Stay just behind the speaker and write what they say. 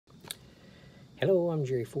Hello, I'm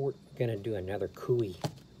Jerry Fort. I'm gonna do another Kuii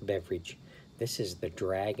beverage. This is the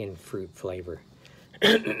dragon fruit flavor.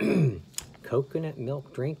 Coconut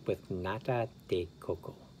milk drink with Nata de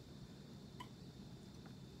Coco.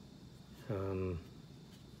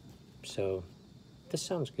 So this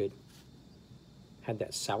sounds good. Had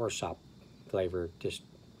that soursop flavor, just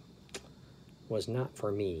was not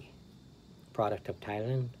for me. Product of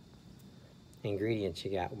Thailand. Ingredients, you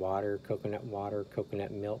got water,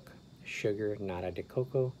 coconut milk, sugar, Nata de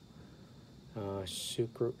Coco,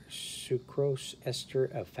 sucrose ester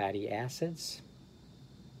of fatty acids,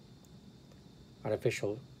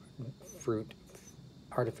 artificial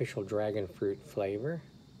dragon fruit flavor.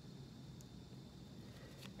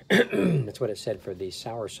 That's what it said for the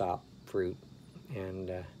soursop fruit, and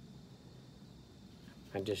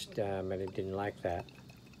I didn't like that.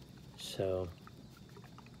 So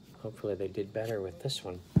hopefully they did better with this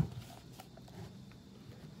one.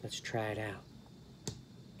 Let's try it out.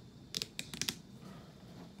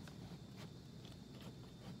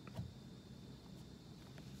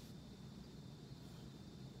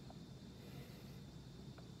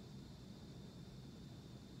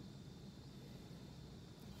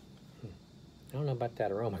 I don't know about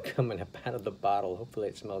that aroma coming up out of the bottle. Hopefully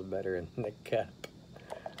it smells better in the cup.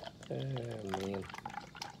 Oh, man.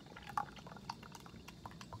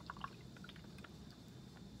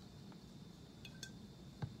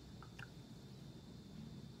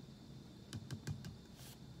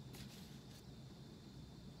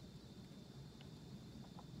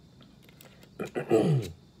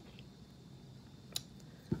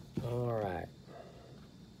 All right.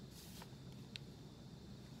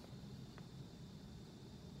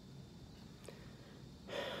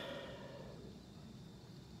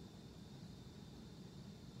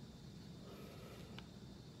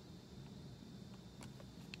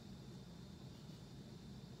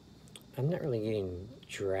 I'm not really getting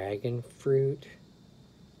dragon fruit.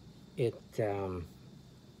 It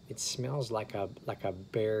smells like a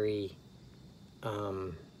berry,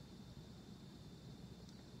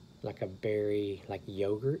 like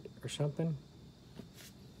yogurt or something.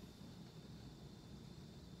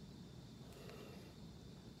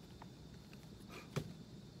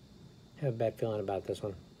 I have a bad feeling about this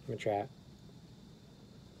one. Let me try it.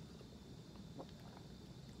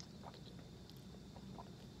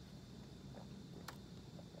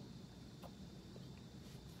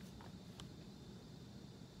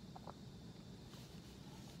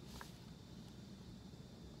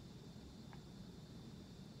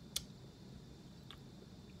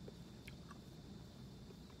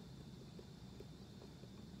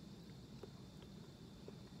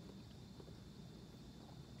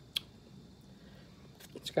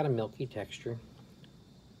 It's got a milky texture,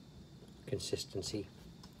 consistency.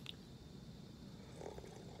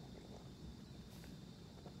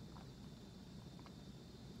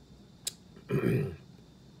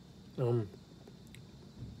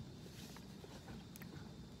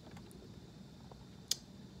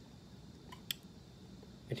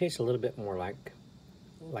 It tastes a little bit more like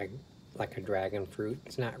a dragon fruit.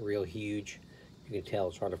 It's not real huge. You can tell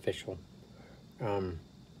it's artificial.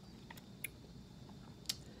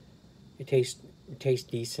 It tastes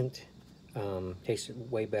decent. Tastes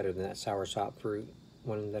way better than that soursop fruit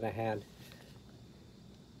one that I had.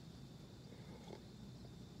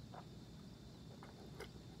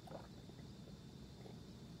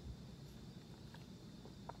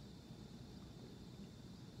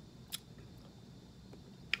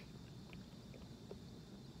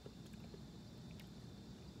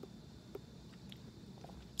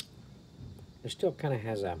 It still kind of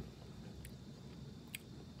has a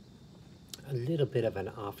little bit of an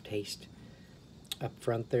off taste up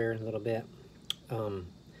front there, a little bit.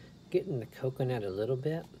 Getting the coconut a little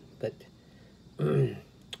bit, but I'm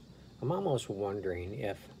almost wondering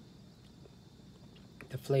if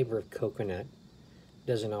the flavor of coconut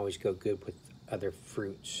doesn't always go good with other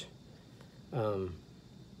fruits. I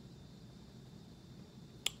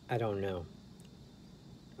don't know.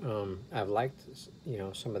 I've liked,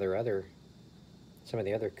 some of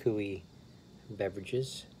the other Kuii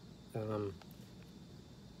beverages. The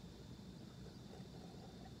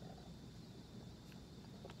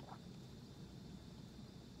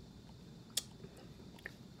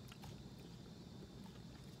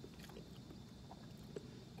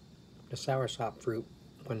soursop fruit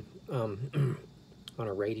one, on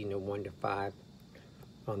a rating of 1 to 5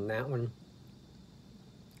 on that one,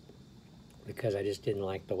 because I just didn't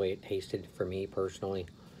like the way it tasted for me personally.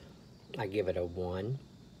 I give it a 1.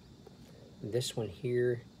 This one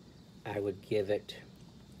here, I would give it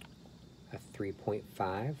a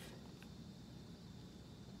 3.5.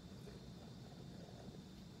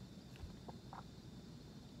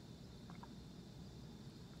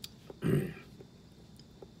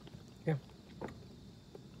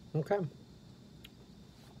 Okay.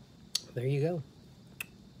 There you go.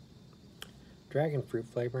 Dragon fruit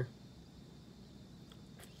flavor.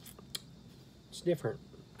 It's different.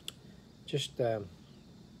 Just,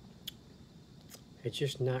 it's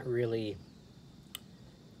just not really,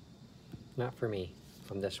 not for me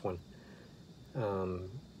on this one.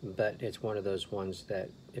 But it's one of those ones that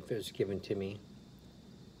if it was given to me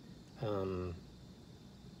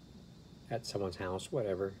at someone's house,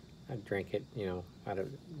 whatever, I'd drink it, you know, out of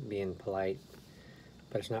being polite.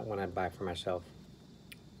 But it's not one I'd buy for myself.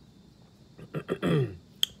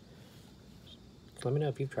 Let me know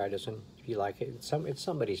if you've tried this one, if you like it. It's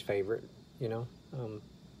somebody's favorite, you know.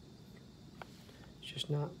 It's just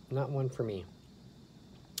not one for me.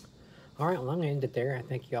 All right, well, I'm gonna end it there. I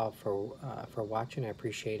thank you all for watching. I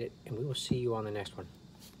appreciate it, and we will see you on the next one.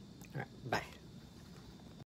 All right, bye.